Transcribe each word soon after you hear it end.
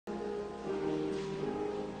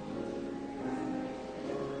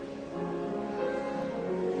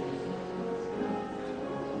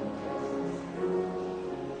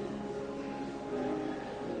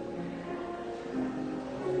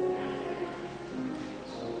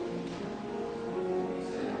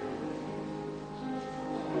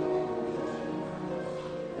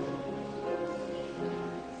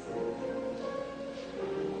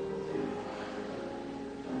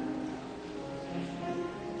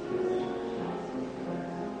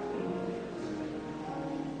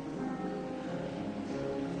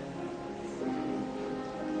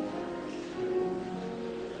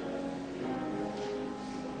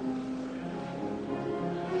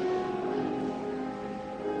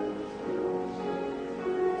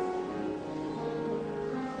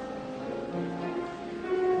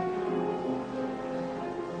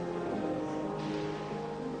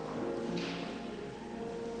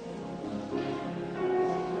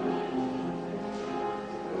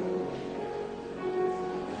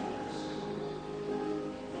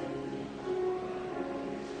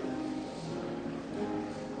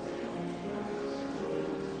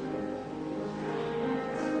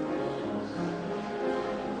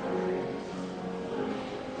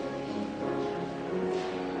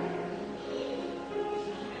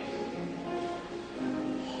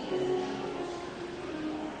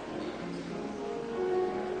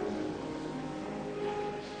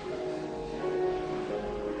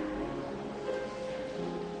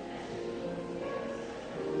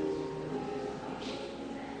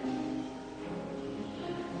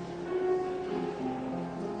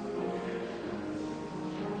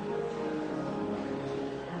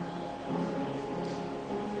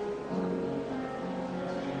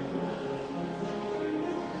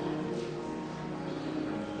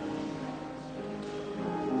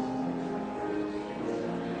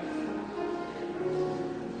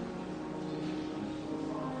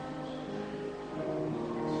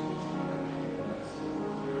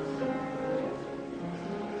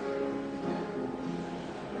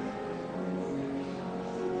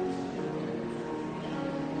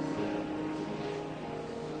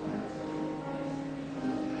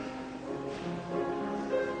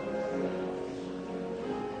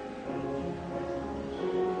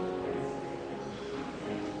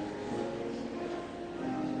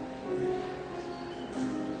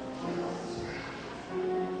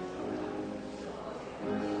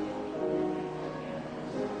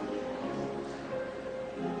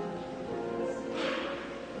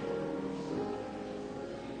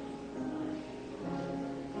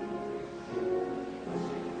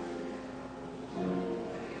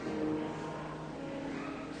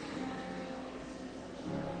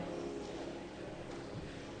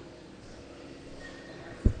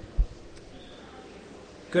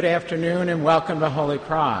Good afternoon and welcome to Holy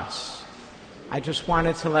Cross. I just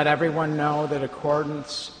wanted to let everyone know that in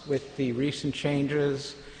accordance with the recent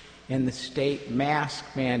changes in the state mask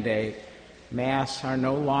mandate, masks are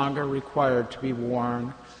no longer required to be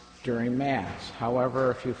worn during Mass.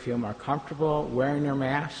 However, if you feel more comfortable wearing your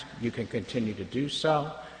mask, you can continue to do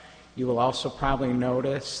so. You will also probably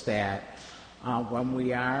notice that when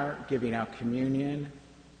we are giving out communion,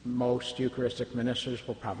 most Eucharistic ministers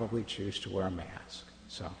will probably choose to wear a mask.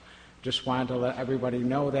 So just wanted to let everybody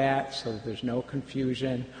know that so that there's no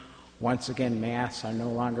confusion. Once again, masks are no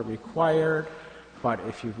longer required, but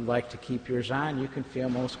if you'd like to keep yours on, you can feel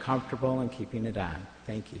most comfortable in keeping it on.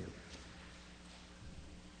 Thank you.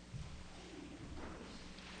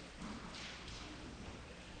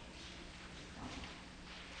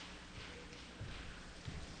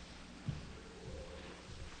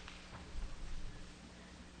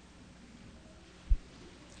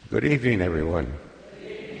 Good evening, everyone.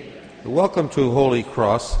 Welcome to Holy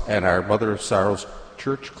Cross and our Mother of Sorrows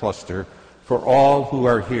Church Cluster for all who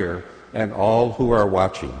are here and all who are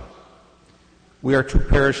watching. We are two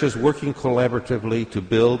parishes working collaboratively to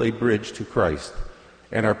build a bridge to Christ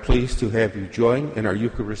and are pleased to have you join in our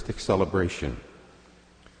Eucharistic celebration.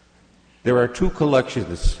 There are two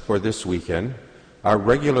collections for this weekend, our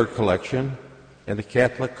regular collection and the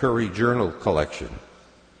Catholic Curry Journal collection.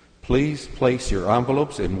 Please place your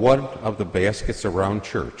envelopes in one of the baskets around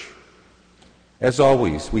church. As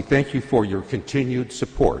always, we thank you for your continued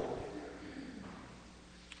support.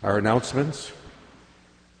 Our announcements.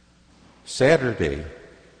 Saturday.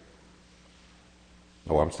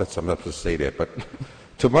 I'm not supposed to say that, but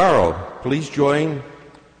tomorrow, please join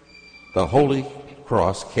the Holy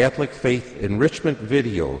Cross Catholic Faith Enrichment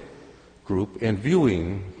Video Group in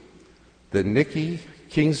viewing the Nikki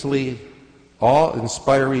Kingsley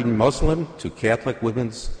awe-inspiring Muslim to Catholic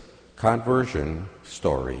women's conversion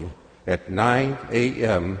story at 9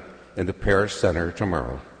 a.m. in the Parish Center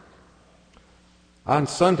tomorrow. On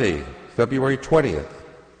Sunday, February 20th,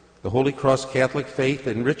 the Holy Cross Catholic Faith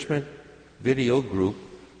Enrichment Video Group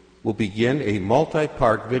will begin a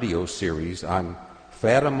multi-part video series on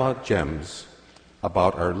Fatima Gems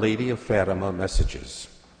about Our Lady of Fatima messages.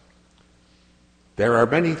 There are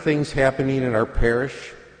many things happening in our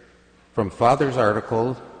parish, from Father's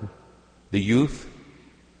article, the youth,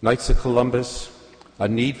 Knights of Columbus, a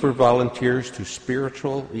need for volunteers to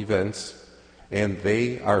spiritual events, and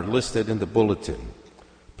they are listed in the bulletin.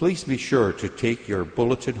 Please be sure to take your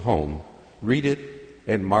bulletin home, read it,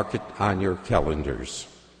 and mark it on your calendars.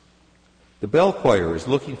 The bell choir is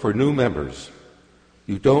looking for new members.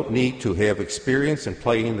 You don't need to have experience in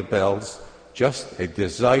playing the bells, just a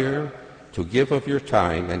desire to give of your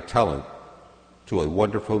time and talent to a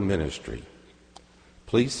wonderful ministry.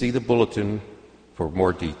 Please see the bulletin for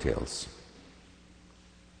more details.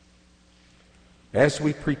 As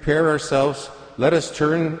we prepare ourselves, let us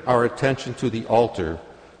turn our attention to the altar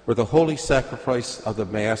where the holy sacrifice of the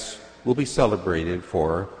Mass will be celebrated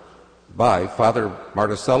by Father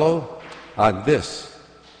Martuscello on this,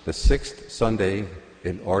 the 6th Sunday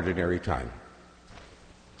in Ordinary Time.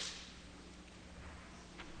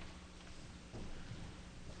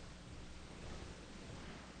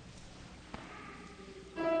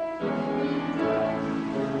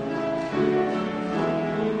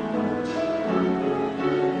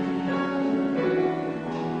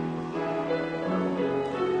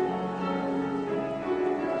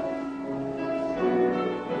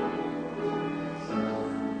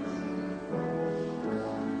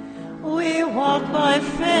 By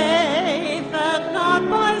faith and not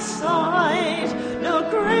by sight, no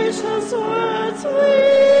gracious words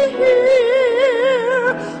we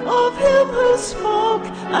hear of him who spoke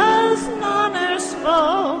as none e'er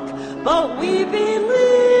spoke, but we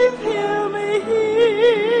believe him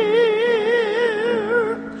here.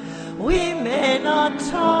 We may not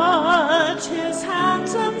touch his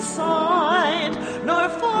hands and side, nor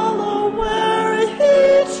follow where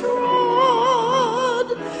he trod,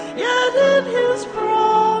 yet in his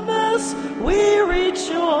promise we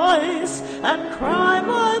rejoice and cry,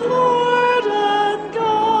 my Lord and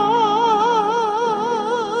God.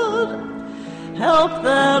 Help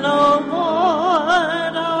then, O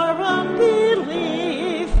Lord, our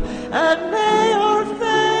unbelief, and may our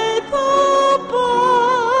faith abound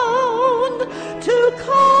to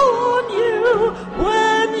call on you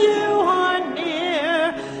when you are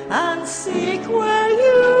near and seek where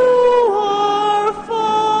you are found.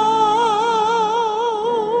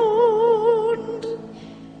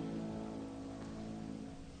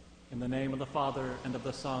 In the name of the Father, and of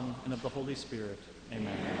the Son, and of the Holy Spirit.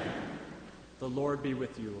 Amen. The Lord be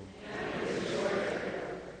with you.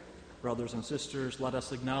 Brothers and sisters, let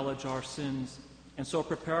us acknowledge our sins and so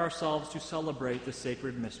prepare ourselves to celebrate the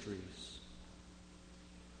sacred mysteries.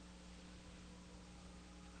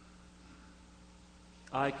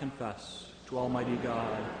 I confess to Almighty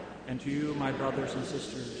God and to you, my brothers and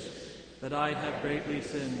sisters, that I have greatly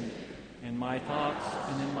sinned in my thoughts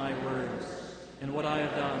and in my words, in what I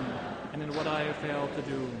have done and in what I have failed to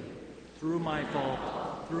do, through my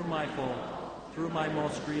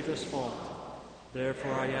most grievous fault.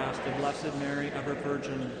 Therefore I ask the Blessed Mary, ever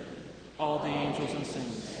Virgin, all the angels and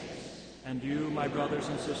saints, and you, my brothers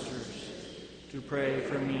and sisters, to pray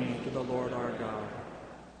for me to the Lord our God.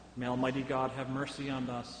 May Almighty God have mercy on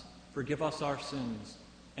us, forgive us our sins,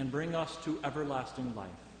 and bring us to everlasting life.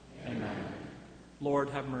 Amen. Lord,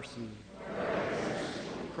 have mercy.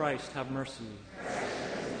 Christ, have mercy.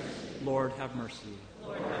 Lord, have mercy.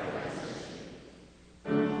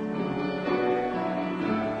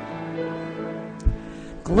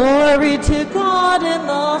 Glory to God in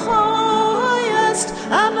the highest,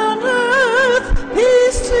 and on earth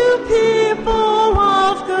peace to people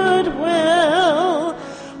of good will.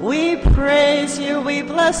 We praise you, we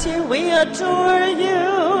bless you, we adore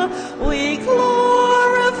you, we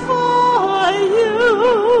glorify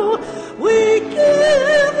you. We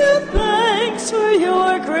give you thanks for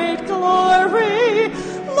your great glory,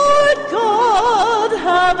 Lord God,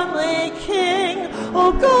 heavenly King,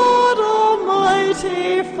 O God,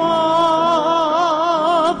 Almighty Father.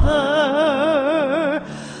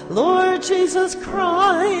 Lord Jesus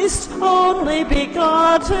Christ, only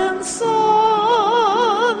begotten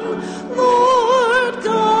Son, Lord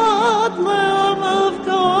God, Lamb of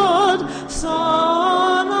God,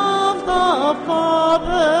 Son of the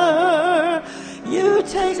Father, you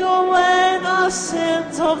take away the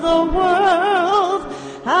sins of the world,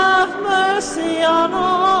 have mercy on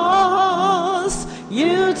us.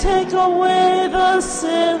 You take away the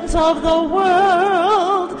sins of the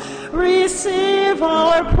world, receive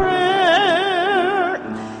our prayer.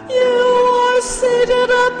 You are seated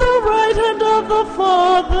at the right hand of the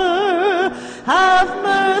Father, have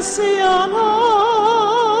mercy on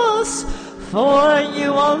us. For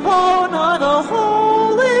you alone are the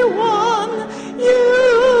Holy One,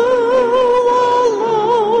 you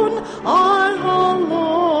alone are the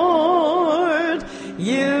Lord,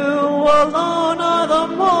 you alone are the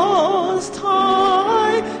Most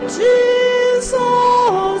High, Jesus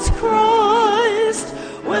Christ,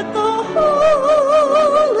 with the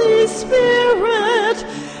Holy Spirit,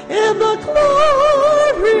 in the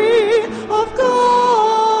glory of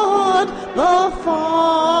God the Father.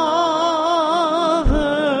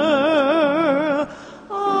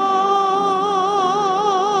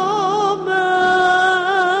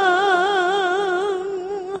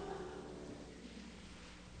 Amen.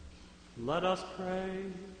 Let us pray.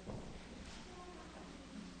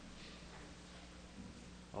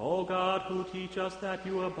 O God, who teach us that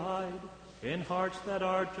you abide in hearts that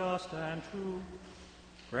are just and true,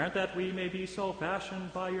 grant that we may be so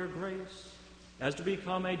fashioned by your grace as to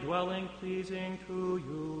become a dwelling pleasing to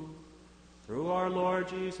you. Through our Lord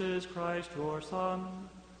Jesus Christ, your Son,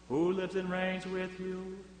 who lives and reigns with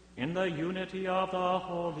you in the unity of the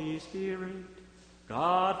Holy Spirit,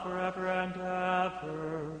 God forever and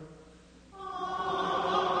ever.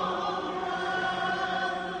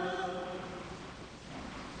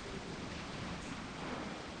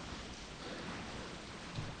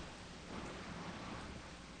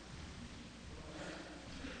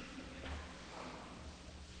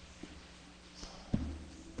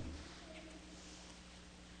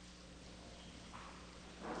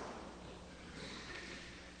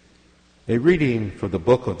 A reading from the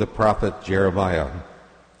book of the prophet Jeremiah.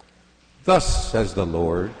 Thus says the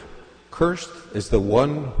Lord, cursed is the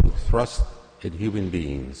one who trusts in human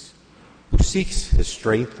beings, who seeks his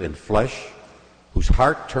strength in flesh, whose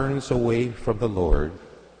heart turns away from the Lord.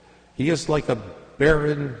 He is like a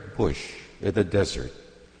barren bush in the desert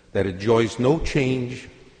that enjoys no change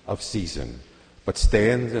of season, but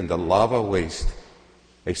stands in the lava waste,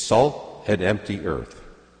 a salt and empty earth.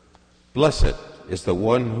 Blessed is the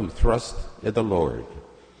one who trusts in the Lord,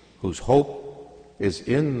 whose hope is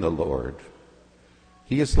in the Lord.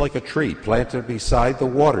 He is like a tree planted beside the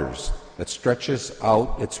waters that stretches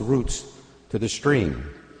out its roots to the stream.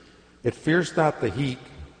 It fears not the heat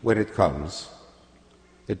when it comes.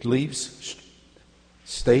 Its leaves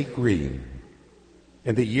stay green.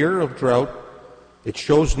 In the year of drought, it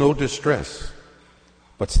shows no distress,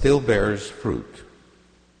 but still bears fruit.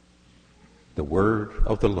 The word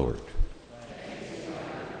of the Lord.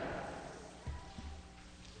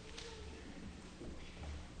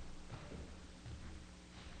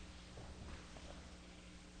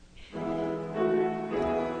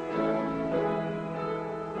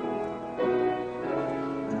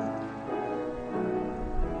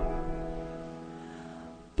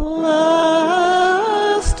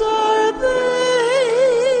 Blessed are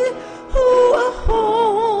they who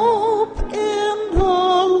hope in the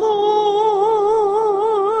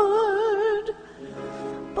Lord.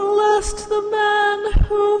 Blessed the man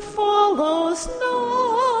who follows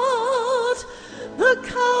not the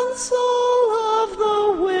counsel of the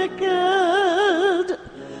wicked,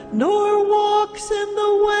 nor walks in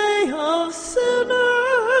the way of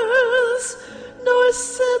sinners, nor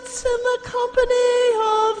sits in the company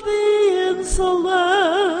of the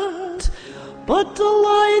insolent, but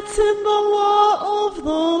delights in the law of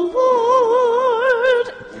the Lord,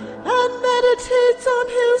 and meditates on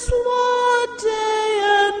his law day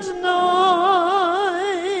and night.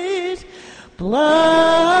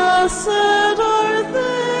 Blessed are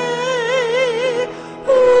they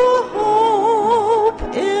who hope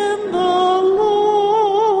in the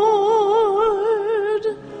Lord.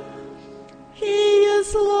 He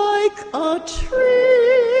is like a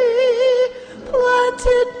tree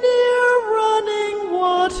planted near running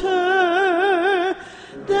water,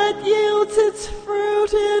 that yields its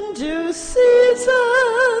fruit in due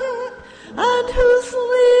season, and whose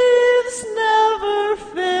leaves never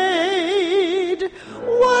fade.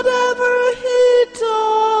 Whatever he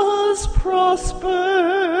does prospers.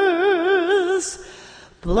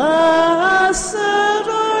 Blessed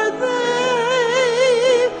are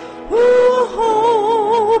they who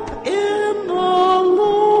hope in the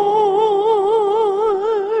Lord.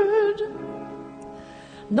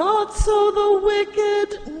 Not so the wicked,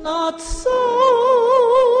 not so.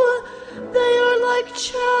 They are like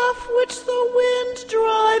chaff which the wind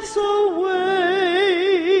drives away.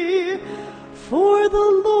 For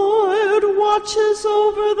the Lord watches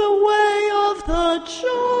over the way of the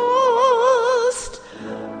just,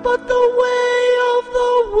 but the way of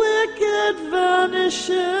the wicked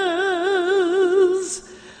vanishes.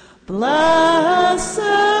 Blessed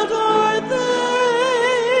are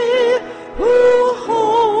they who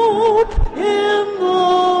hope in the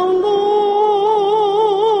Lord.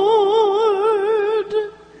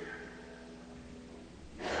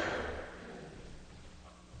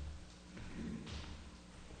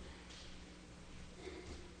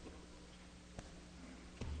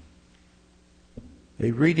 A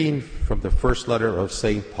reading from the first letter of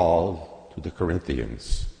St. Paul to the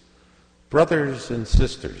Corinthians. Brothers and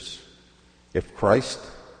sisters, if Christ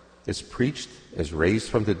is preached as raised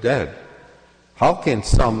from the dead, how can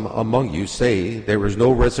some among you say there is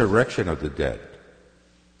no resurrection of the dead?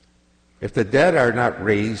 If the dead are not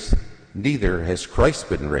raised, neither has Christ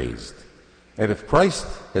been raised. And if Christ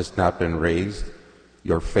has not been raised,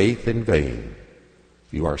 your faith in vain.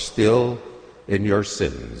 You are still in your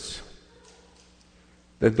sins.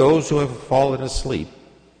 Then those who have fallen asleep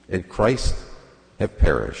in Christ have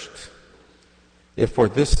perished. If for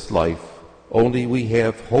this life only we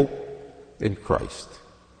have hope in Christ,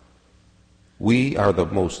 we are the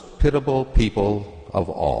most pitiable people of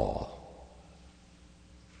all.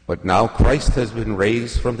 But now Christ has been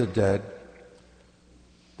raised from the dead,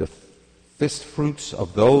 the firstfruits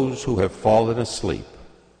of those who have fallen asleep.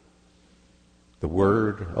 The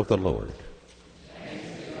word of the Lord.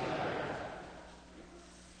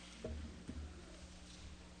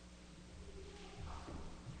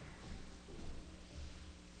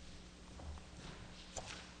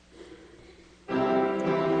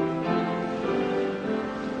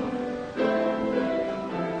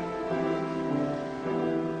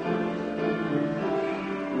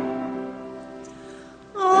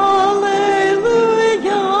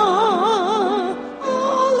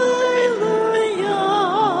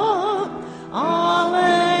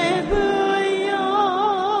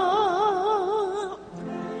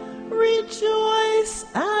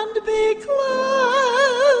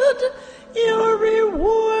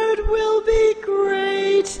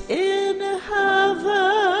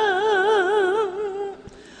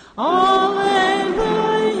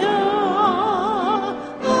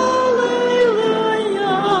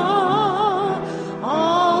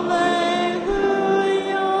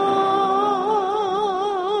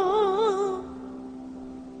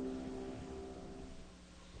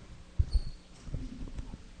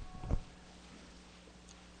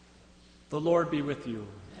 The Lord be with you.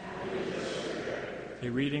 A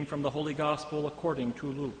reading from the Holy Gospel according to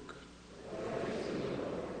Luke.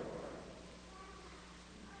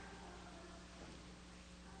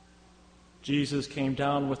 Jesus came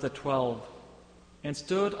down with the 12 and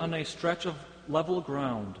stood on a stretch of level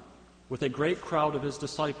ground with a great crowd of his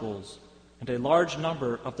disciples and a large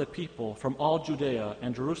number of the people from all Judea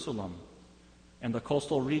and Jerusalem and the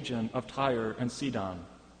coastal region of Tyre and Sidon.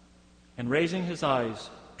 And raising his eyes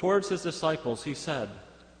towards his disciples, he said,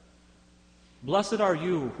 Blessed are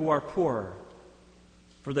you who are poor,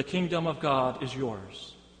 for the kingdom of God is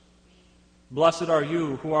yours. Blessed are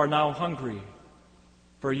you who are now hungry,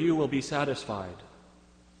 for you will be satisfied.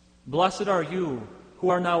 Blessed are you who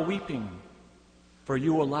are now weeping, for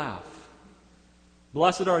you will laugh.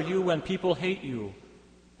 Blessed are you when people hate you,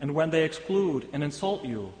 and when they exclude and insult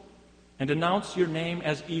you, and denounce your name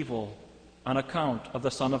as evil on account of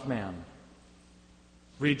the Son of Man.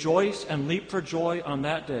 Rejoice and leap for joy on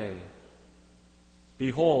that day.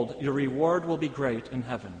 Behold, your reward will be great in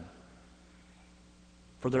heaven.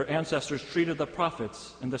 For their ancestors treated the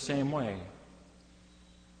prophets in the same way.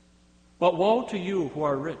 But woe to you who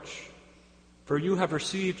are rich, for you have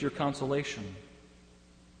received your consolation.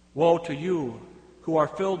 Woe to you who are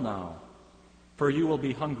filled now, for you will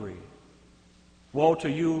be hungry. Woe to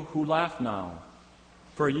you who laugh now,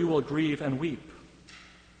 for you will grieve and weep.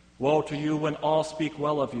 Woe to you when all speak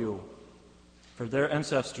well of you, for their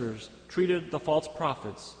ancestors treated the false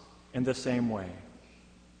prophets in the same way.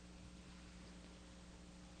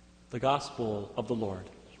 The Gospel of the Lord.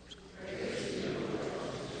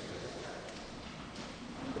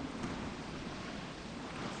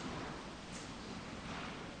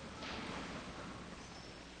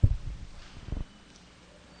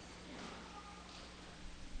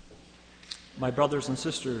 My brothers and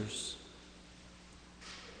sisters,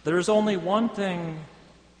 there is only one thing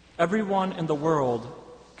everyone in the world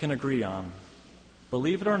can agree on.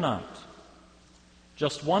 Believe it or not,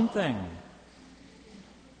 just one thing.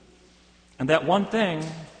 And that one thing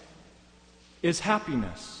is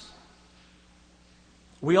happiness.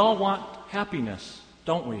 We all want happiness,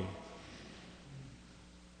 don't we?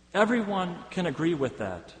 Everyone can agree with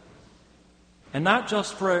that. And not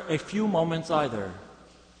just for a few moments either.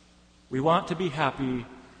 We want to be happy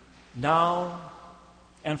now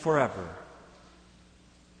and forever.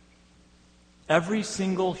 Every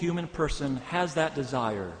single human person has that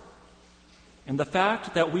desire. And the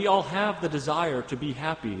fact that we all have the desire to be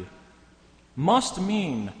happy must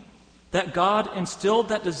mean that God instilled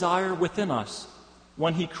that desire within us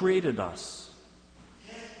when He created us.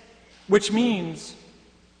 Which means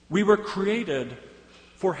we were created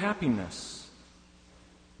for happiness.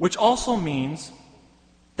 Which also means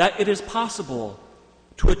that it is possible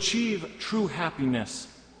to achieve true happiness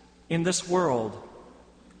in this world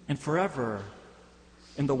and forever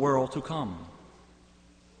in the world to come.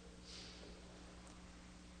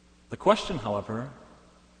 The question, however,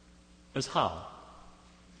 is how?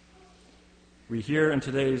 We hear in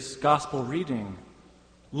today's gospel reading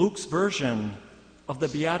Luke's version of the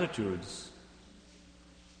Beatitudes.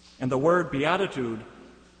 And the word beatitude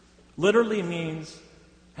literally means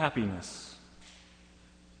happiness.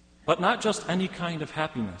 But not just any kind of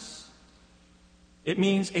happiness. It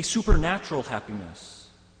means a supernatural happiness.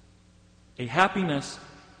 A happiness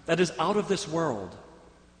that is out of this world.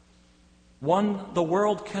 One the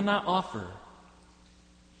world cannot offer.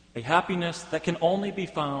 A happiness that can only be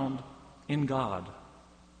found in God.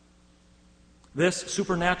 This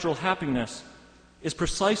supernatural happiness is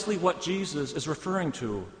precisely what Jesus is referring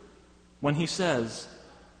to when He says,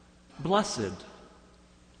 "Blessed.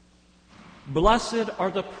 Blessed are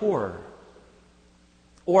the poor,"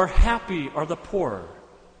 or happy are the poor.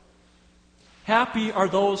 Happy are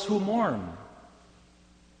those who mourn.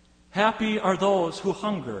 Happy are those who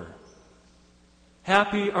hunger.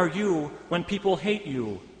 Happy are you when people hate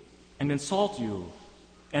you and insult you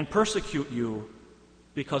and persecute you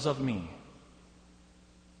because of me.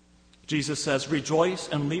 Jesus says, rejoice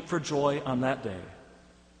and leap for joy on that day.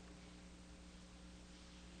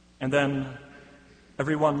 And then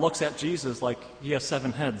everyone looks at Jesus like He has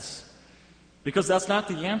 7 heads, because that's not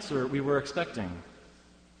the answer we were expecting.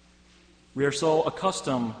 We are so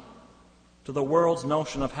accustomed to the world's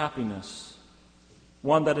notion of happiness,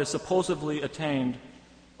 one that is supposedly attained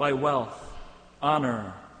by wealth,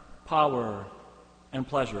 honor, power, and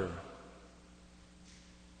pleasure.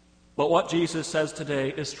 But what Jesus says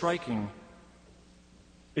today is striking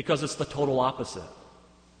because it's the total opposite.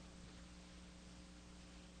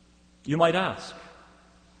 You might ask,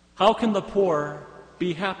 how can the poor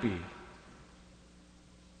be happy?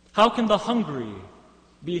 How can the hungry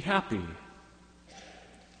be happy?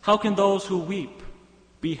 How can those who weep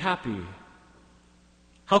be happy?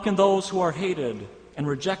 How can those who are hated and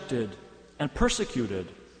rejected and persecuted,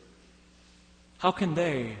 how can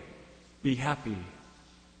they be happy?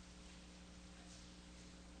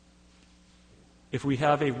 If we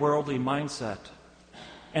have a worldly mindset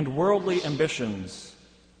and worldly ambitions,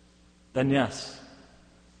 then yes,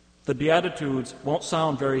 the Beatitudes won't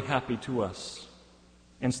sound very happy to us.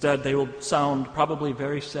 Instead, they will sound probably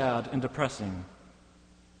very sad and depressing.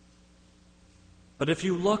 But if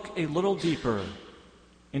you look a little deeper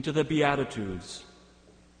into the Beatitudes,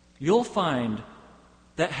 you'll find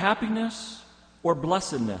that happiness or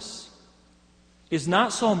blessedness is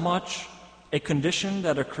not so much a condition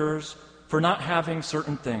that occurs for not having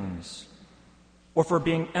certain things or for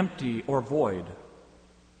being empty or void.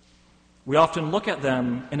 We often look at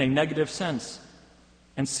them in a negative sense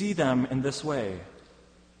and see them in this way.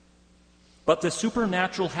 But the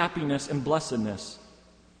supernatural happiness and blessedness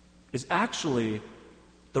is actually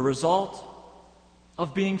the result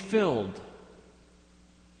of being filled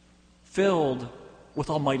with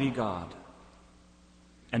Almighty God,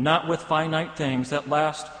 and not with finite things that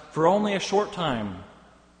last for only a short time,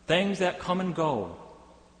 things that come and go,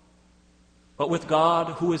 but with God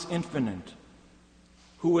who is infinite,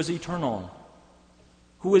 who is eternal,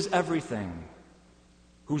 who is everything,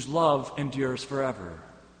 whose love endures forever.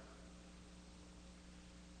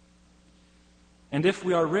 And if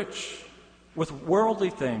we are rich with worldly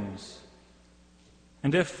things,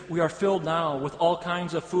 and if we are filled now with all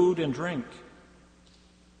kinds of food and drink,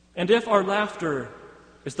 and if our laughter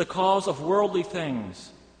is the cause of worldly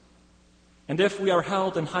things, and if we are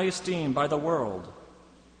held in high esteem by the world,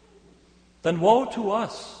 then woe to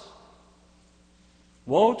us.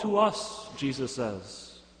 Woe to us, Jesus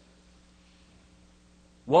says.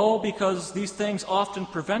 Woe, because these things often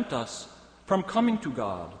prevent us from coming to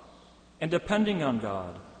God and depending on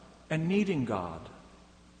God and needing God.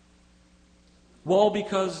 Woe,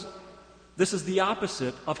 because this is the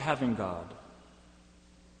opposite of having God.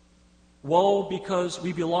 Woe, because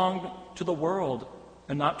we belong to the world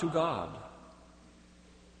and not to God.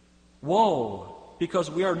 Woe, because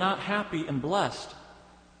we are not happy and blessed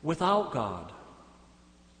without God.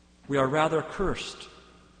 We are rather cursed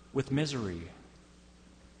with misery.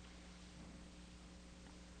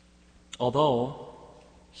 Although,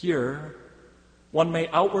 here, one may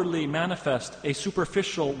outwardly manifest a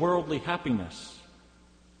superficial worldly happiness,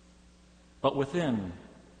 but within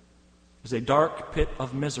is a dark pit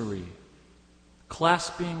of misery,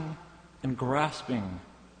 clasping and grasping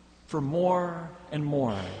for more and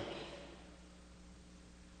more.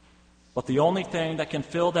 But the only thing that can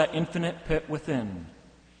fill that infinite pit within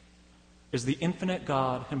is the infinite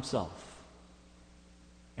God himself.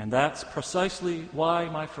 And that's precisely why,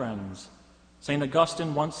 my friends, St.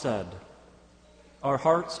 Augustine once said, "Our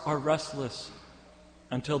hearts are restless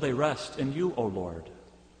until they rest in you, O Lord."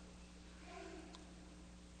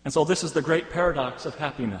 And so this is the great paradox of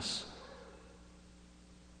happiness.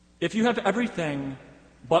 If you have everything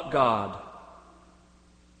but God,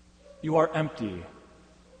 you are empty.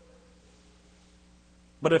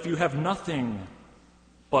 But if you have nothing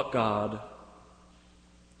but God,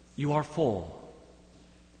 you are full.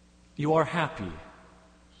 You are happy.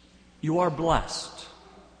 You are blessed.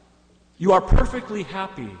 You are perfectly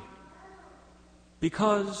happy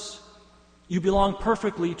because you belong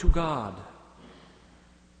perfectly to God,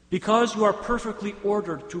 because you are perfectly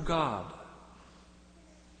ordered to God.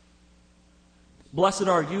 Blessed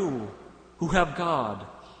are you who have God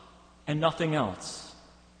and nothing else.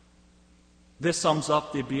 This sums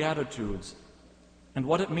up the Beatitudes and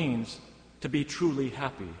what it means to be truly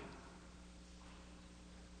happy.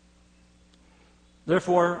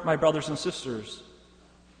 Therefore, my brothers and sisters,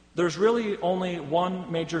 there's really only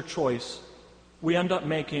one major choice we end up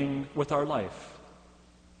making with our life.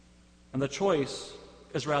 And the choice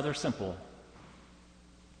is rather simple.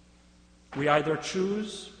 We either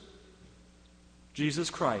choose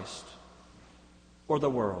Jesus Christ or the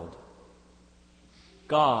world,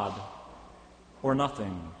 God or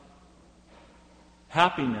nothing,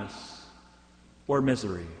 happiness or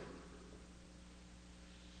misery.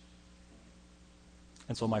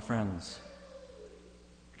 And so, my friends,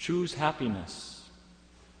 choose happiness.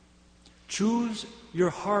 Choose your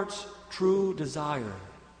heart's true desire.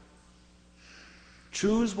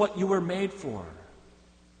 Choose what you were made for.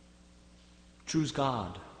 Choose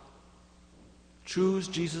God. Choose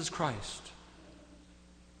Jesus Christ.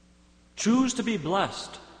 Choose to be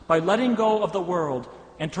blessed by letting go of the world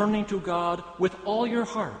and turning to God with all your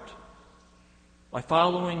heart, by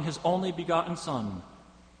following his only begotten Son,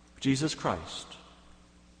 Jesus Christ,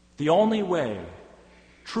 the only way,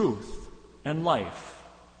 truth, and life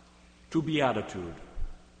to beatitude,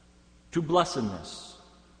 to blessedness,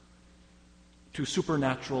 to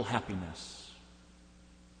supernatural happiness.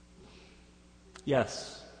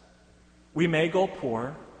 Yes, we may go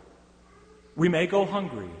poor, we may go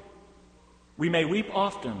hungry, we may weep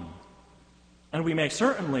often, and we may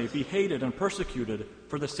certainly be hated and persecuted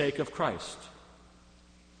for the sake of Christ.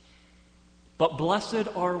 But blessed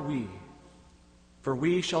are we, for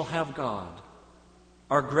we shall have God,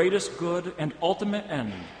 our greatest good and ultimate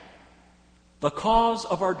end, the cause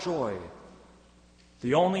of our joy,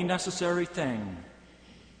 the only necessary thing,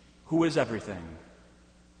 who is everything.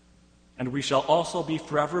 And we shall also be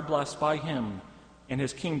forever blessed by him in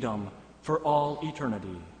his kingdom for all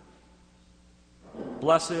eternity.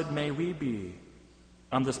 Blessed may we be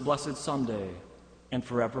on this blessed Sunday and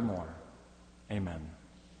forevermore. Amen.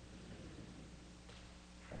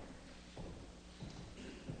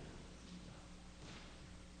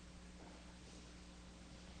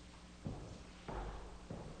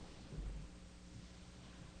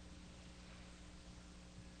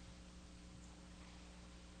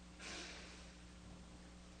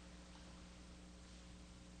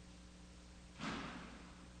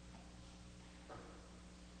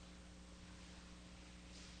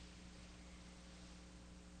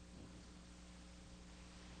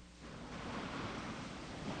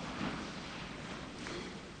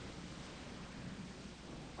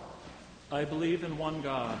 I believe in one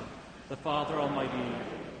God, the Father Almighty,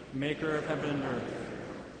 maker of heaven and earth,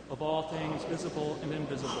 of all things visible and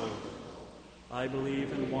invisible. I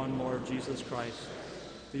believe in one Lord Jesus Christ,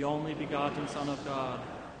 the only begotten Son of God,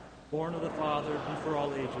 born of the Father before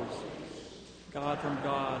all ages, God from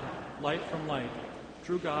God, light from light,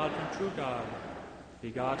 true God from true God,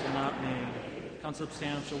 begotten, not made,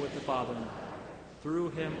 consubstantial with the Father.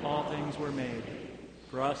 Through him all things were made.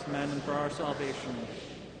 For us men and for our salvation,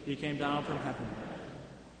 he came down from heaven,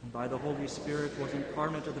 and by the Holy Spirit was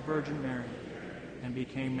incarnate of the Virgin Mary, and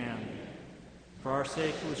became man. For our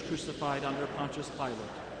sake he was crucified under Pontius Pilate.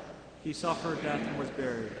 He suffered death and was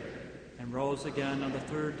buried, and rose again on the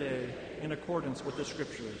third day in accordance with the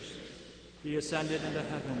Scriptures. He ascended into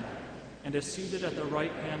heaven, and is seated at the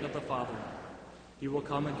right hand of the Father. He will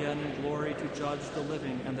come again in glory to judge the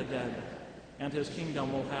living and the dead, and his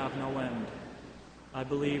kingdom will have no end. I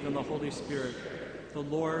believe in the Holy Spirit, the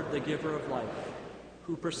Lord, the giver of life,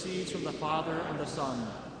 who proceeds from the Father and the Son,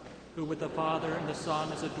 who with the Father and the Son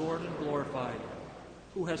is adored and glorified,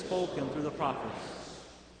 who has spoken through the prophets.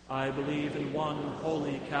 I believe in one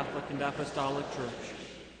holy Catholic and Apostolic Church.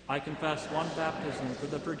 I confess one baptism for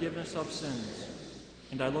the forgiveness of sins,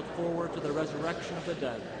 and I look forward to the resurrection of the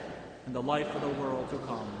dead and the life of the world to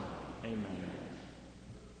come. Amen.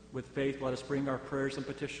 With faith, let us bring our prayers and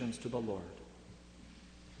petitions to the Lord.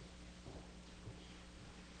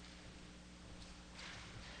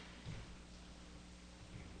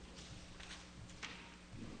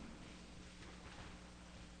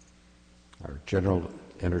 Our general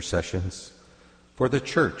intercessions for the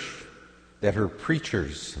Church, that her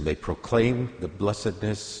preachers may proclaim the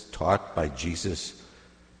blessedness taught by Jesus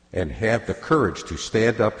and have the courage to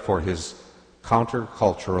stand up for his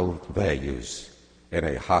countercultural values in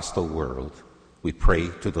a hostile world. We pray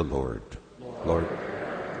to the Lord. Lord,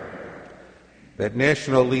 that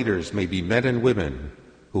national leaders may be men and women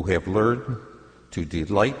who have learned to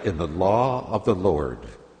delight in the law of the Lord,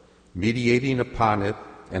 mediating upon it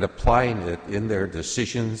and applying it in their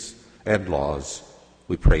decisions and laws.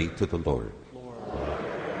 We pray to the Lord.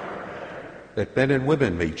 That men and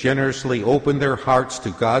women may generously open their hearts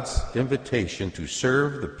to God's invitation to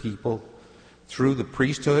serve the people through the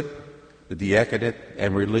priesthood, the diaconate,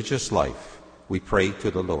 and religious life. We pray to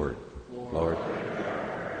the Lord. Lord.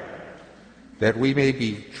 That we may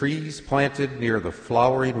be trees planted near the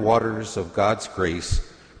flowering waters of God's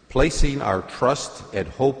grace, placing our trust and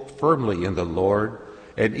hope firmly in the Lord,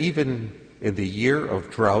 and even in the year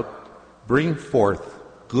of drought, bring forth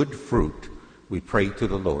good fruit. We pray to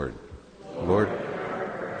the Lord. Lord,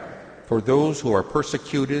 for those who are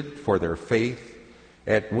persecuted for their faith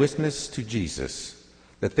and witness to Jesus,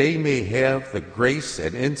 that they may have the grace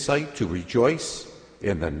and insight to rejoice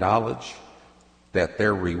in the knowledge that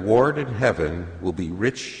their reward in heaven will be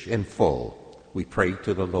rich and full. We pray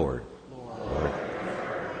to the Lord. Lord.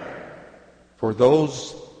 For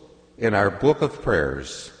those in our book of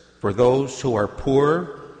prayers, for those who are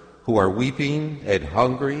poor, who are weeping and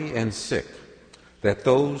hungry and sick, that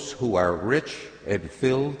those who are rich and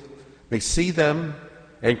filled may see them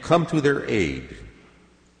and come to their aid,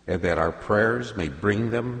 and that our prayers may bring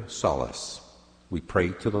them solace. We pray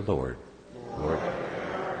to the Lord. Lord.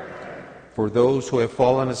 For those who have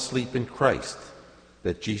fallen asleep in Christ,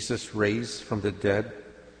 that Jesus raised from the dead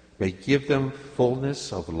may give them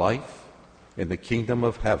fullness of life in the kingdom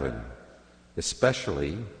of heaven,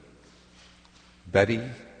 especially Betty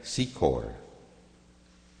Secor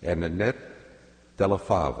and Annette Della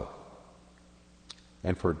Fava,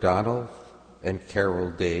 and for Donald and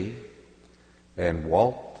Carol Day and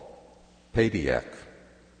Walt Padiak,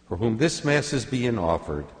 for whom this Mass is being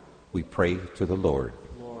offered. We pray to the Lord.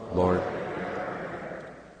 Lord.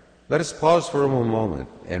 Let us pause for a moment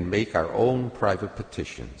and make our own private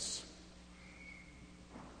petitions.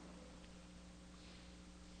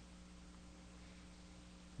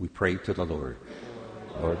 We pray to the Lord.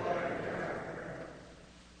 Lord.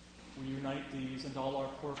 We unite these and all our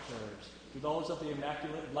poor prayers to those of the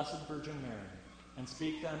Immaculate Blessed Virgin Mary, and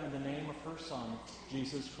speak them in the name of her Son,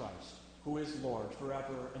 Jesus Christ, who is Lord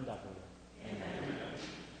forever and ever. Amen.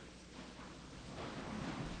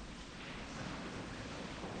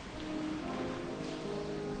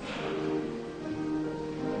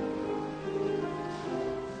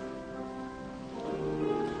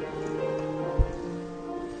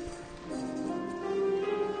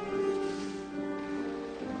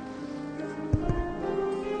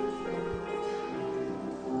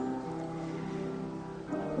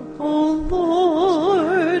 O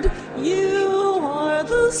Lord, you are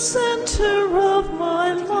the center of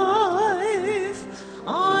my life.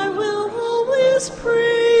 I will always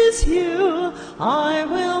praise you. I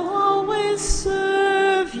will always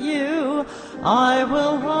serve you. I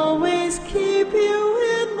will always keep you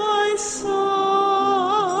in my sight.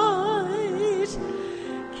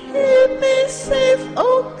 Keep me safe,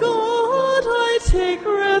 O God, I take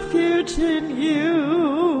refuge in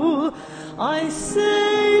you. I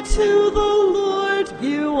say to the Lord,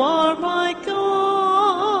 you are my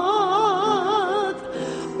God.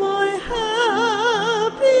 My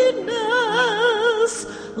happiness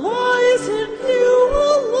lies in you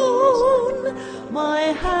alone. My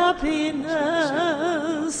happiness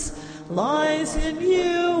lies in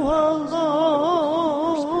you alone.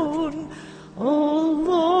 O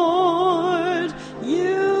Lord,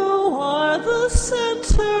 you are the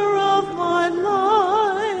center of my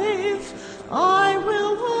life. I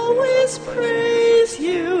will always praise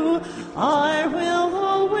you. I will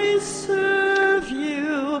always serve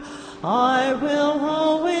you. I will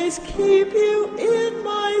always keep you in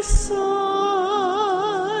my sight.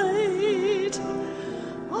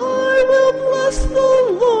 I will bless the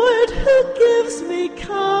Lord who gives me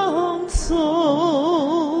counsel,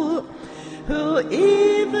 who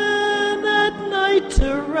even at night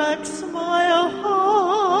directs my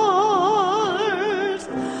heart.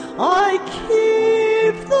 I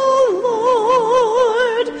keep the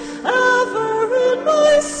Lord ever in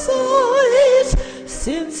my sight.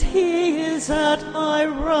 Since he is at my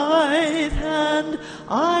right hand,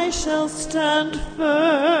 I shall stand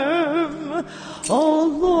firm. O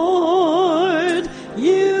Lord,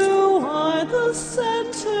 you are the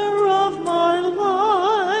center of my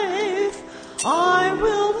life. I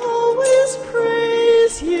will always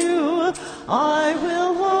praise you. I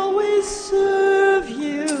will always serve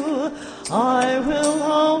you. I will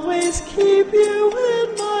always keep you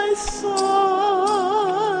in my sight.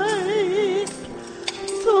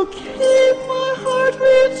 So keep my heart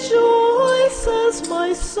rejoice as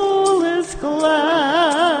my soul is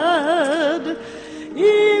glad.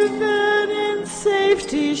 Even in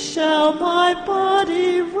safety shall my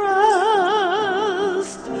body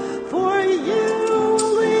rest. For you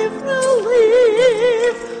leave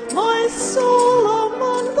my soul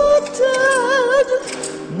among the dead,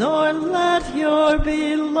 nor let your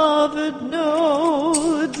beloved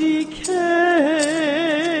know decay.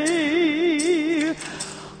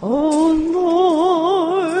 O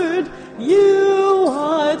Lord, you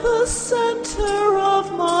are the center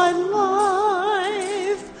of my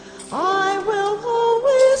life. I will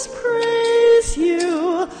always praise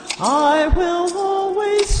you. I will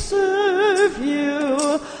always serve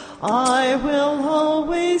you. I will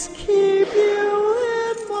always keep you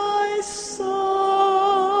in my sight.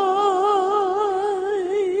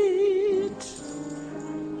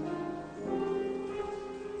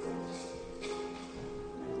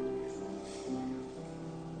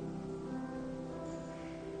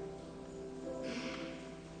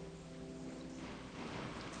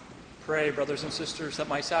 Pray, brothers and sisters, that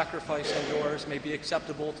my sacrifice and yours may be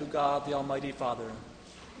acceptable to God, the Almighty Father.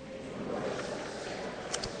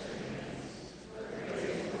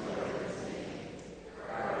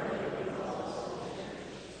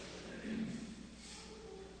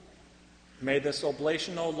 May this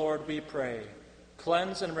oblation, O Lord, we pray,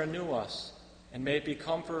 cleanse and renew us, and may it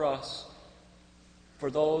become for us,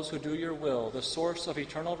 for those who do your will, the source of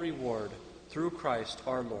eternal reward, through Christ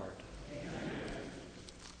our Lord. Amen.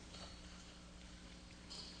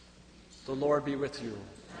 The Lord be with you.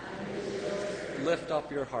 Lift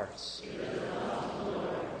up your hearts.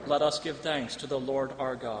 Let us give thanks to the Lord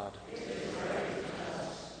our God.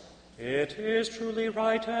 It is truly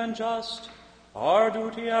right and just, our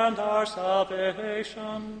duty and our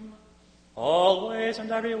salvation, always and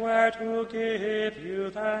everywhere to give you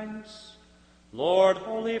thanks. Lord,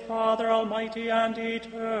 Holy Father, Almighty and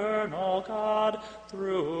eternal God,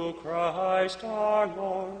 through Christ our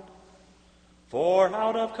Lord. For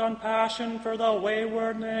out of compassion for the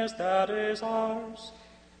waywardness that is ours,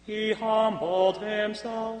 he humbled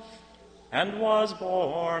himself and was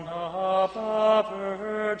born of a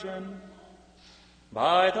virgin.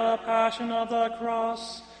 By the passion of the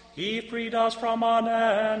cross, he freed us from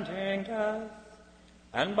unending death,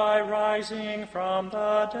 and by rising from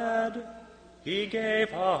the dead, he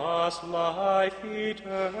gave us life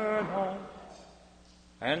eternal.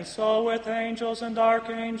 And so with angels and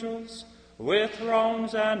archangels, with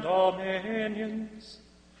thrones and dominions,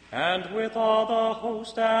 and with all the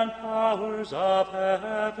host and powers of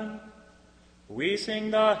heaven, we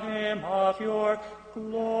sing the hymn of your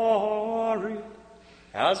glory,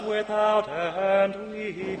 as without end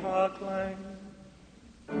we acclaim.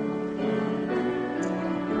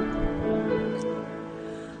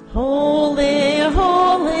 Holy,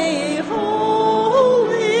 holy,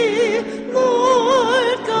 holy,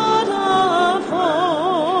 Lord God of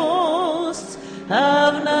hosts,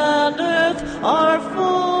 heaven and earth are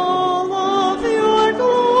full of your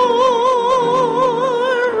glory.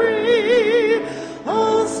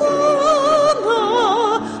 Hosanna,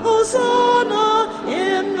 Hosanna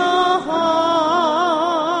in the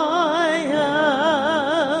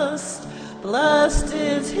highest. Blessed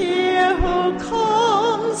is he who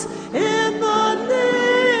comes in the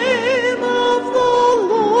name of the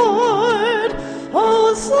Lord.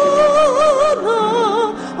 Hosanna,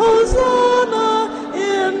 Hosanna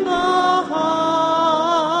in the highest.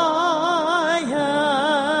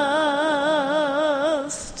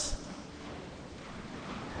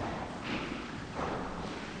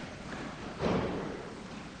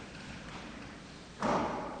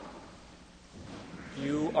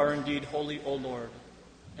 You are indeed holy, O Lord,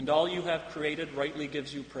 and all you have created rightly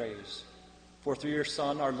gives you praise. For through your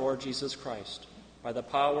Son, our Lord Jesus Christ, by the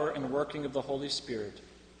power and working of the Holy Spirit,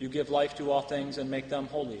 you give life to all things and make them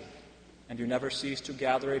holy, and you never cease to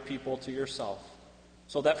gather a people to yourself,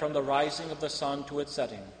 so that from the rising of the sun to its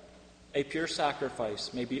setting, a pure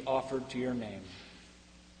sacrifice may be offered to your name.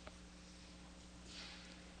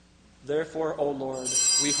 Therefore, O Lord,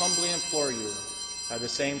 we humbly implore you, by the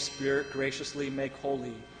same Spirit graciously make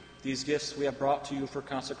holy these gifts we have brought to you for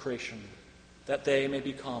consecration, that they may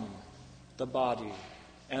become the body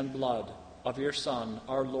and blood of your Son,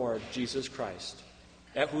 our Lord Jesus Christ,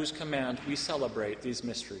 at whose command we celebrate these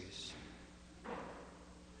mysteries.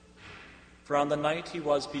 For on the night he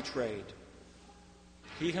was betrayed,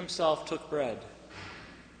 he himself took bread,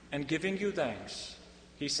 and giving you thanks,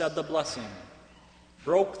 he said the blessing,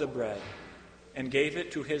 broke the bread, and gave it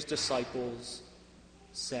to his disciples,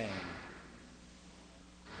 saying,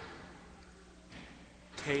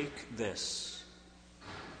 "Take this,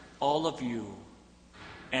 all of you,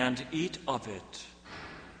 and eat of it,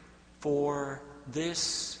 for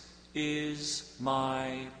this is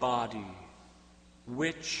my body,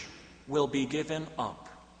 which will be given up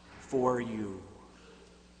for you."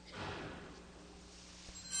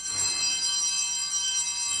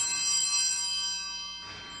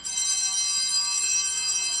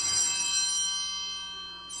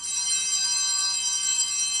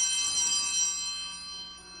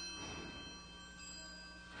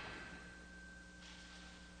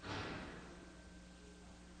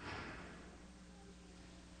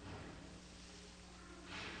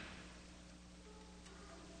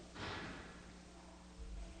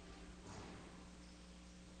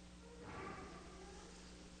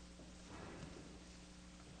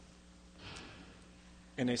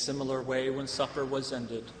 In a similar way, when supper was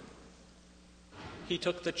ended, he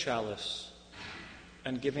took the chalice,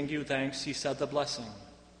 and giving you thanks, he said the blessing,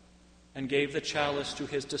 and gave the chalice to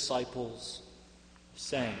his disciples,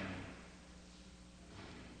 saying,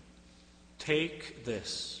 "Take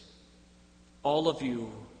this, all of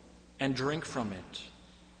you, and drink from it,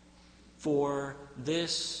 for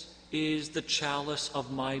this is the chalice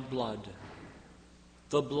of my blood,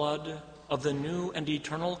 the blood of the new and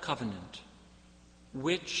eternal covenant,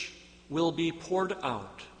 which will be poured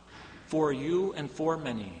out for you and for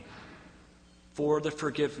many, for the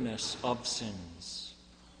forgiveness of sins.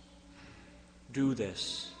 Do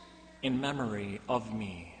this in memory of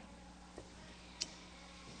me."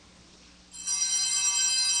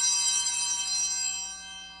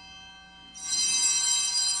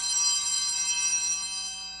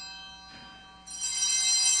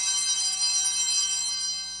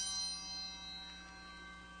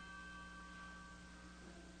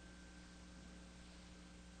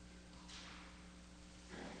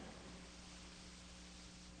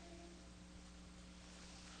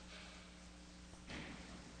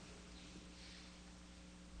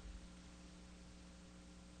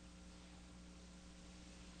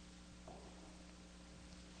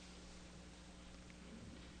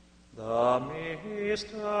 The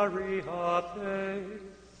mystery of faith.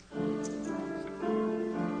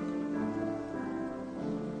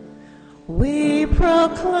 We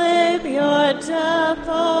proclaim your death,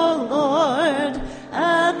 O Lord,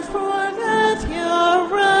 and forget your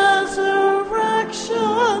resurrection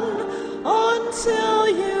until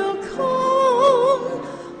you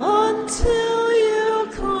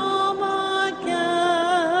come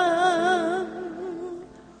again.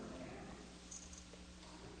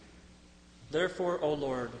 Therefore, O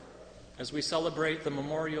Lord, as we celebrate the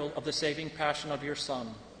memorial of the saving passion of your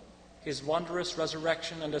Son, his wondrous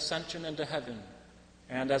resurrection and ascension into heaven,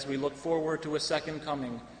 and as we look forward to his second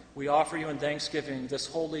coming, we offer you in thanksgiving this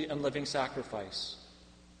holy and living sacrifice.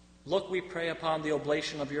 Look, we pray, upon the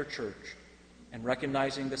oblation of your church, and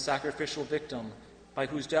recognizing the sacrificial victim by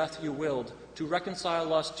whose death you willed to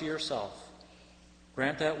reconcile us to yourself,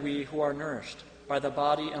 grant that we who are nourished by the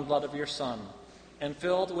body and blood of your Son, and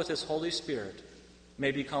filled with his Holy Spirit, may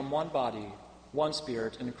become one body, one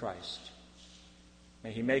Spirit in Christ.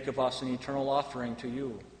 May he make of us an eternal offering to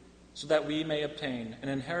you, so that we may obtain an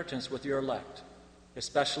inheritance with your elect,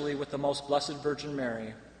 especially with the most blessed Virgin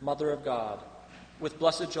Mary, Mother of God, with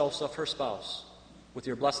blessed Joseph, her spouse, with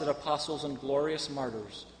your blessed apostles and glorious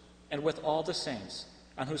martyrs, and with all the saints,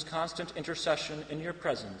 on whose constant intercession in your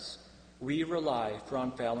presence we rely for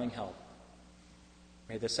unfailing help.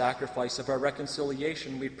 May the sacrifice of our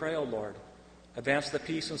reconciliation, we pray, O Lord, advance the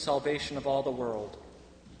peace and salvation of all the world.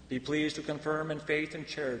 Be pleased to confirm in faith and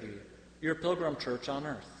charity your pilgrim church on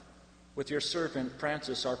earth, with your servant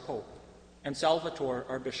Francis, our Pope, and Salvator,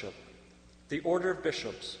 our Bishop, the order of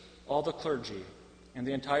bishops, all the clergy, and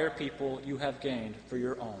the entire people you have gained for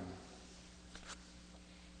your own.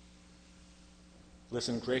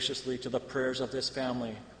 Listen graciously to the prayers of this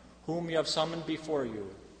family, whom you have summoned before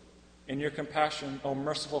you. In your compassion, O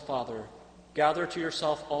merciful Father, gather to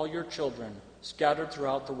yourself all your children scattered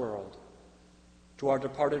throughout the world. To our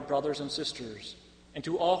departed brothers and sisters, and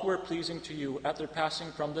to all who are pleasing to you at their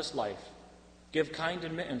passing from this life, give kind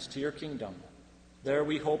admittance to your kingdom. There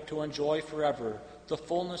we hope to enjoy forever the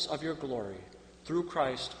fullness of your glory, through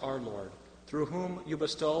Christ our Lord, through whom you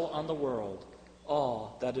bestow on the world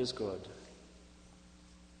all that is good.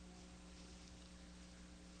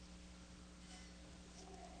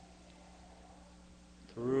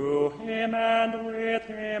 Through him and with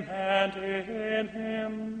him and in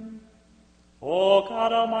him, O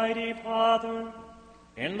God, Almighty Father,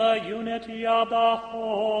 in the unity of the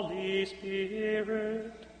Holy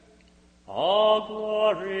Spirit, all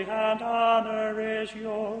glory and honor is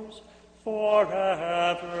yours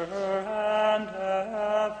forever and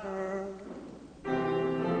ever.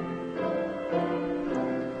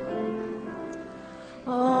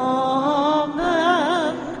 Amen.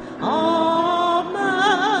 Amen.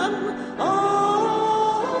 Amen.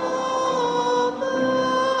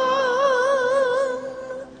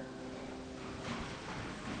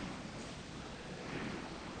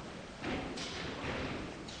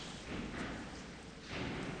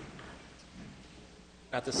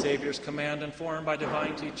 At the Savior's command, informed by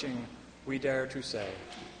divine teaching, we dare to say,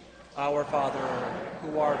 Our Father,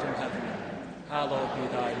 who art in heaven, hallowed be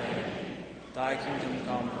thy name. Thy kingdom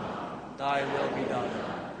come, thy will be done,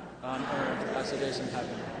 on earth as it is in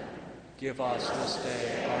heaven. Give us this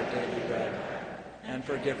day our daily bread, and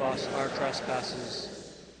forgive us our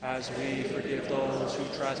trespasses, as we forgive those who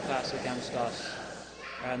trespass against us.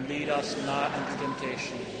 And lead us not into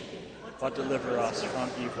temptation, but deliver us from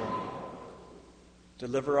evil.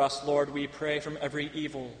 Deliver us, Lord, we pray, from every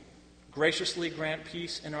evil. Graciously grant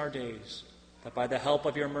peace in our days, that by the help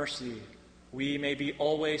of your mercy we may be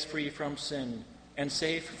always free from sin and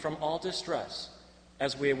safe from all distress,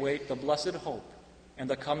 as we await the blessed hope and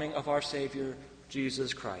the coming of our Savior,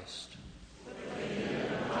 Jesus Christ.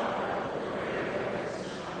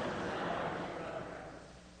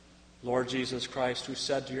 Lord Jesus Christ, who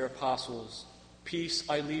said to your apostles, Peace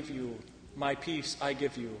I leave you, my peace I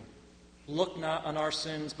give you, look not on our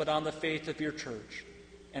sins, but on the faith of your church,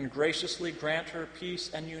 and graciously grant her peace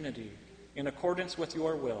and unity in accordance with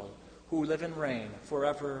your will, who live and reign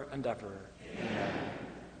forever and ever. Amen.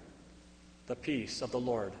 The peace of the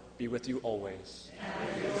Lord be with you always. And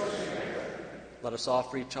with your spirit. Let us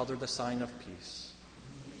offer each other the sign of peace.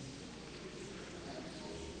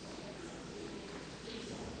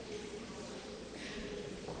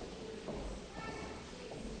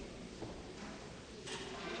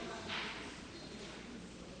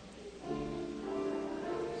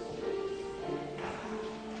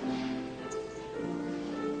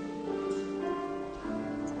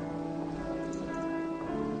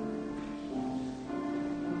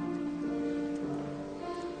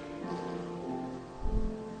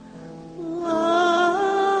 Love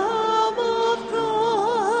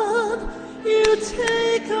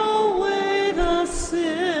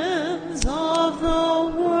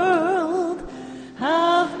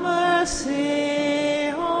mercy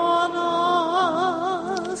on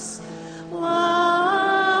us.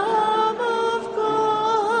 Lamb of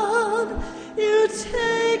God, you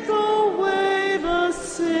take away the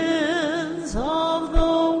sins of the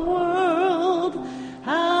world.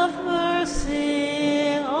 Have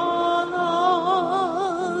mercy on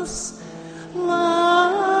us.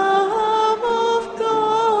 Lamb of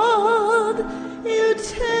God, you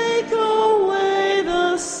take away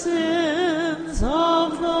the sins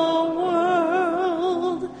of the world.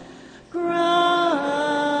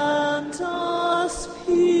 Grant us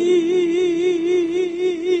peace.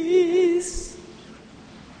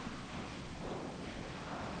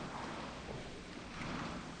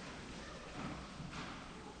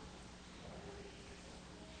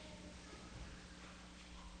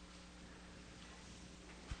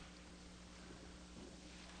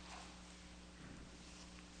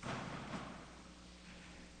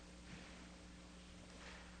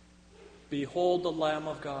 Behold the Lamb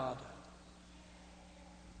of God.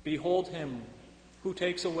 Behold him who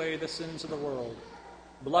takes away the sins of the world.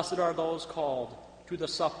 Blessed are those called to the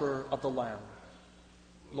supper of the Lamb.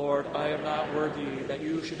 Lord, I am not worthy that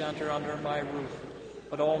you should enter under my roof,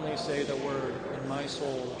 but only say the word, and my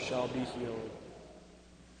soul shall be healed.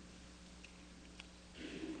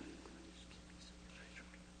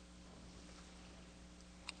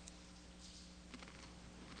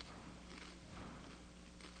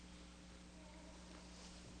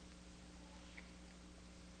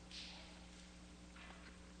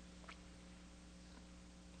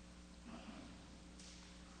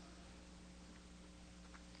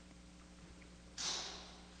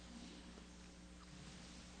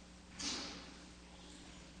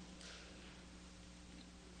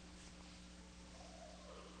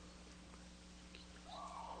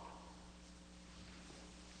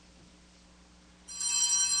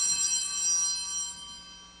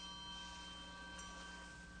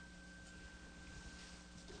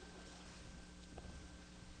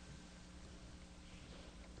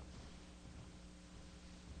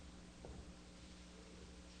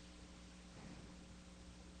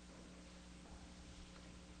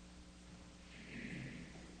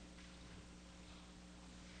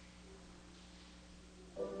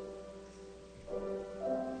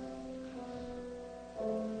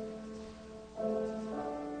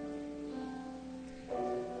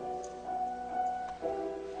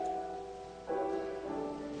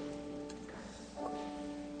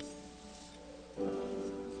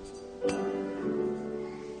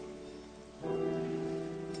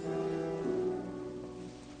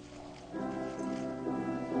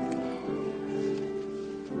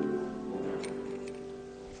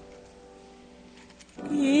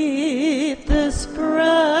 Eat this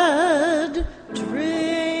bread,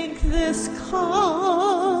 drink this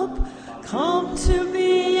cup, come to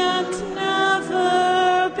me and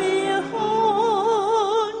never be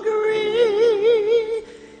hungry.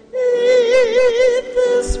 Eat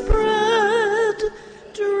this bread,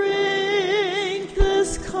 drink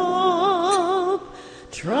this cup,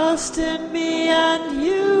 trust in me and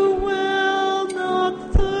you will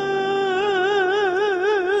not thirst.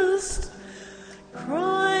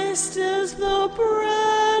 Christ is the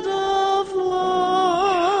bread of life,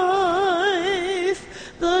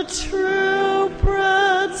 the true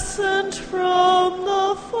bread sent from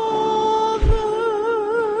the Father.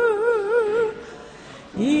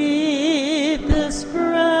 Eat this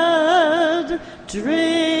bread,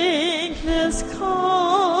 drink this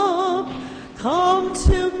cup, come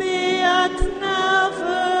to me and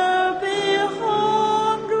never be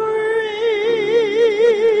hungry.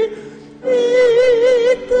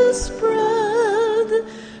 Eat this bread,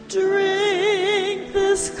 drink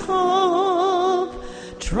this cup,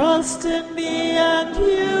 trust in me and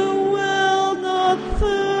you will not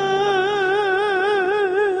thirst.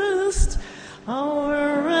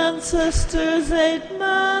 Our ancestors ate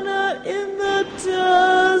manna in the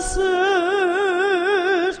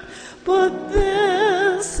desert, but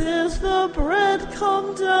this is the bread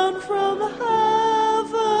come down from heaven.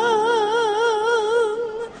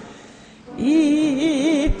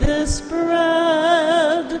 Eat this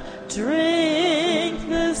bread, drink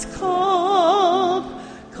this cup,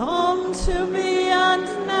 come to me and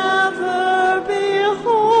never be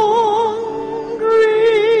hungry.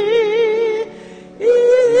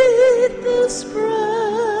 Eat this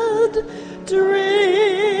bread,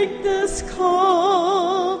 drink this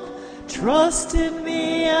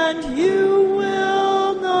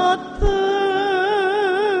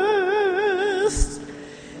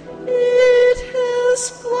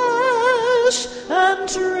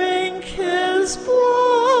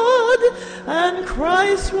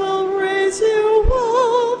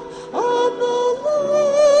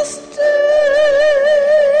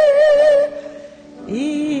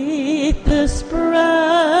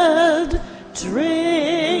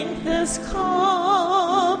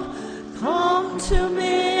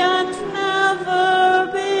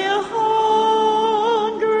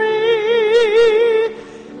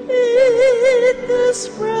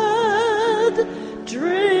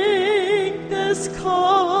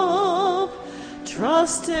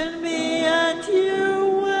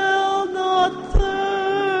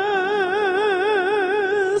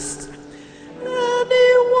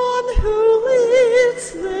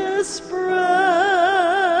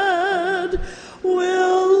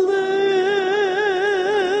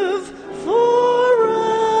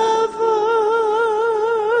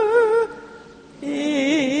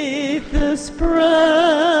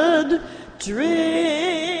bread,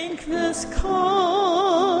 drink this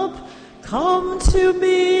cup, come to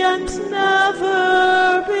me and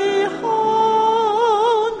never be hungry.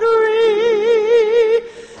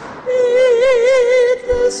 Eat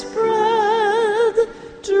this bread,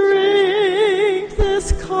 drink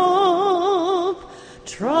this cup,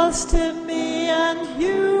 trust in me and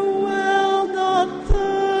you will not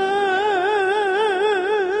thirst.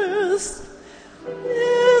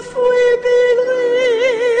 If we believe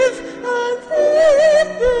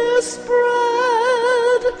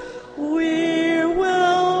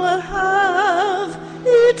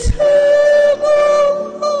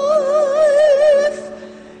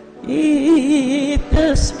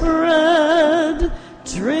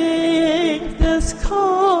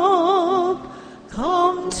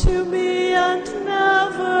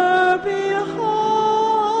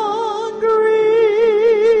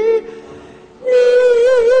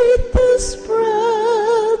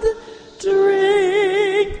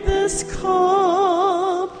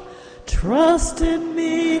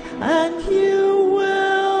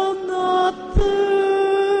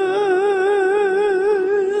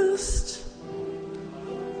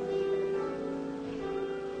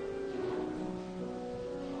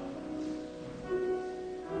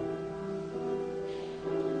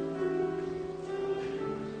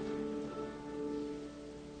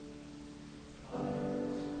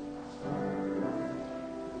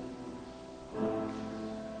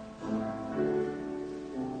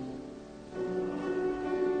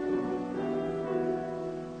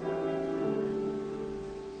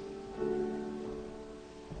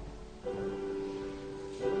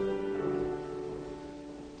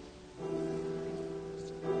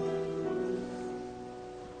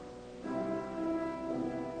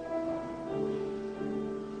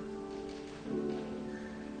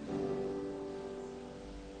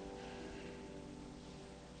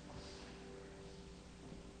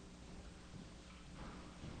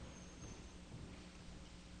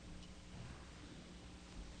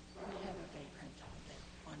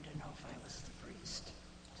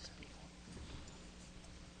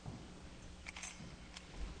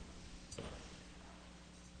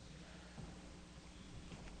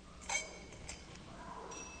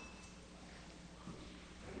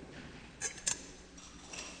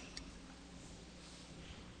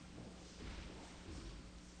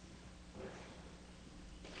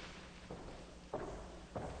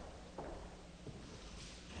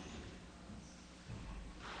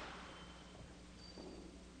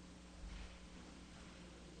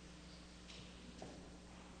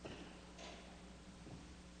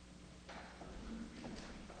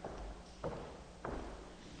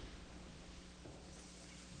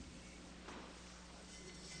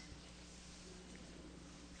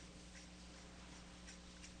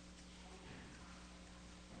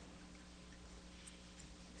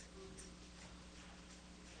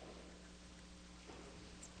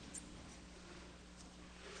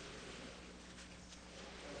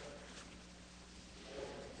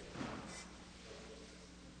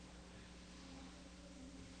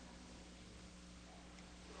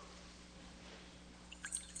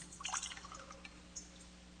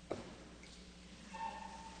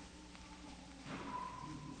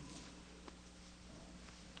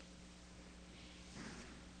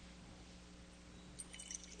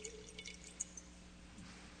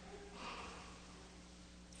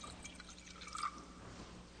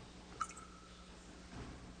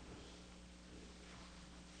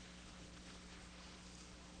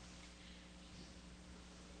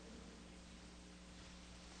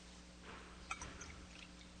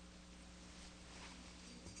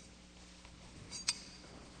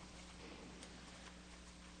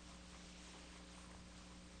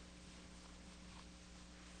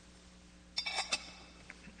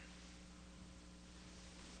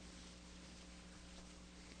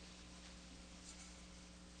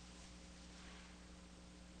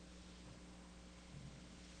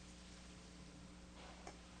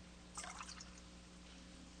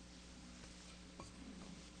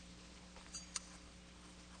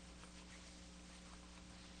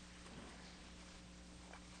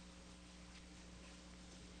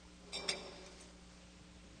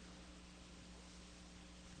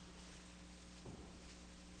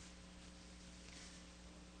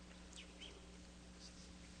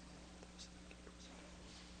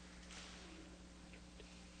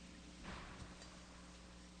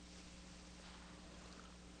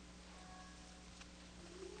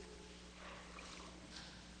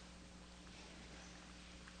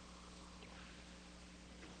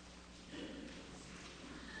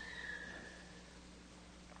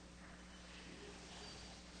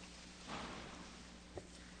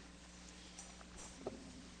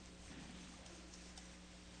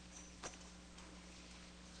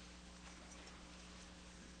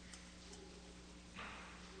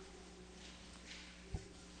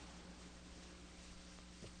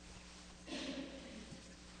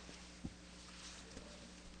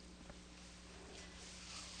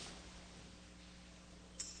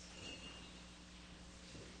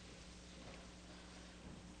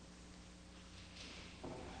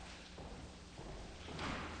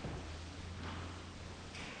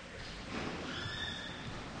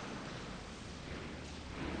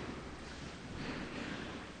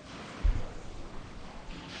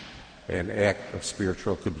and act of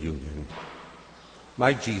spiritual communion.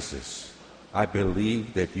 My Jesus, I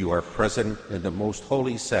believe that you are present in the most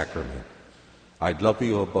holy sacrament. I love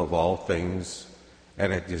you above all things,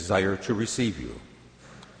 and I desire to receive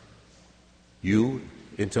you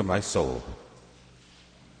into my soul.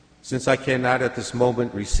 Since I cannot at this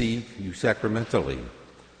moment receive you sacramentally,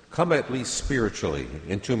 come at least spiritually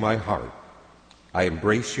into my heart. I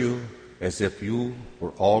embrace you as if you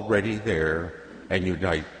were already there and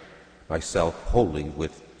unite myself wholly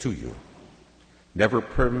to you. Never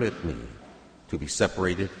permit me to be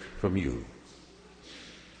separated from you.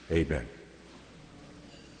 Amen.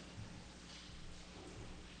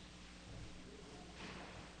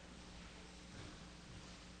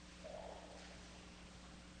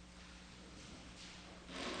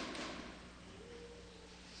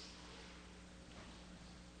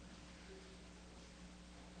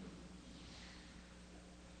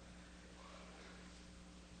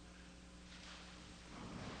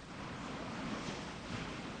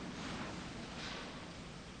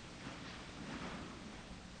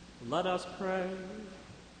 Let us pray.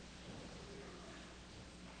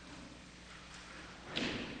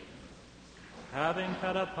 Having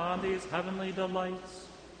fed upon these heavenly delights,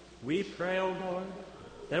 we pray, O Lord,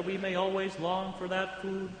 that we may always long for that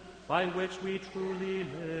food by which we truly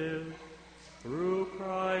live. Through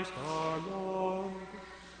Christ our Lord.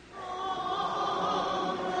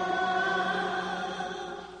 Amen.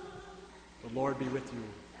 The Lord be with you.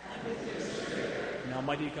 And with your spirit. May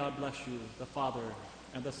Almighty God bless you, the Father,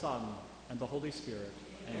 and the Son, and the Holy Spirit.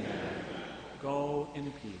 Amen. Go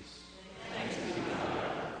in peace. Thanks be to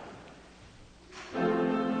God.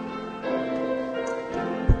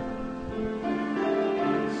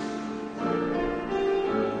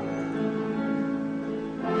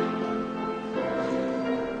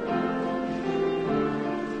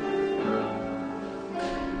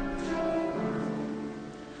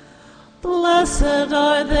 Blessed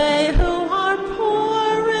are they who are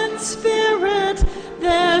poor in spirit,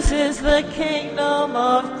 theirs is the kingdom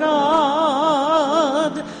of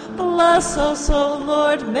God. Bless us, O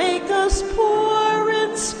Lord, make us poor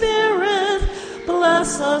in spirit.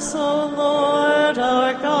 Bless us, O Lord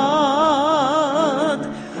our God.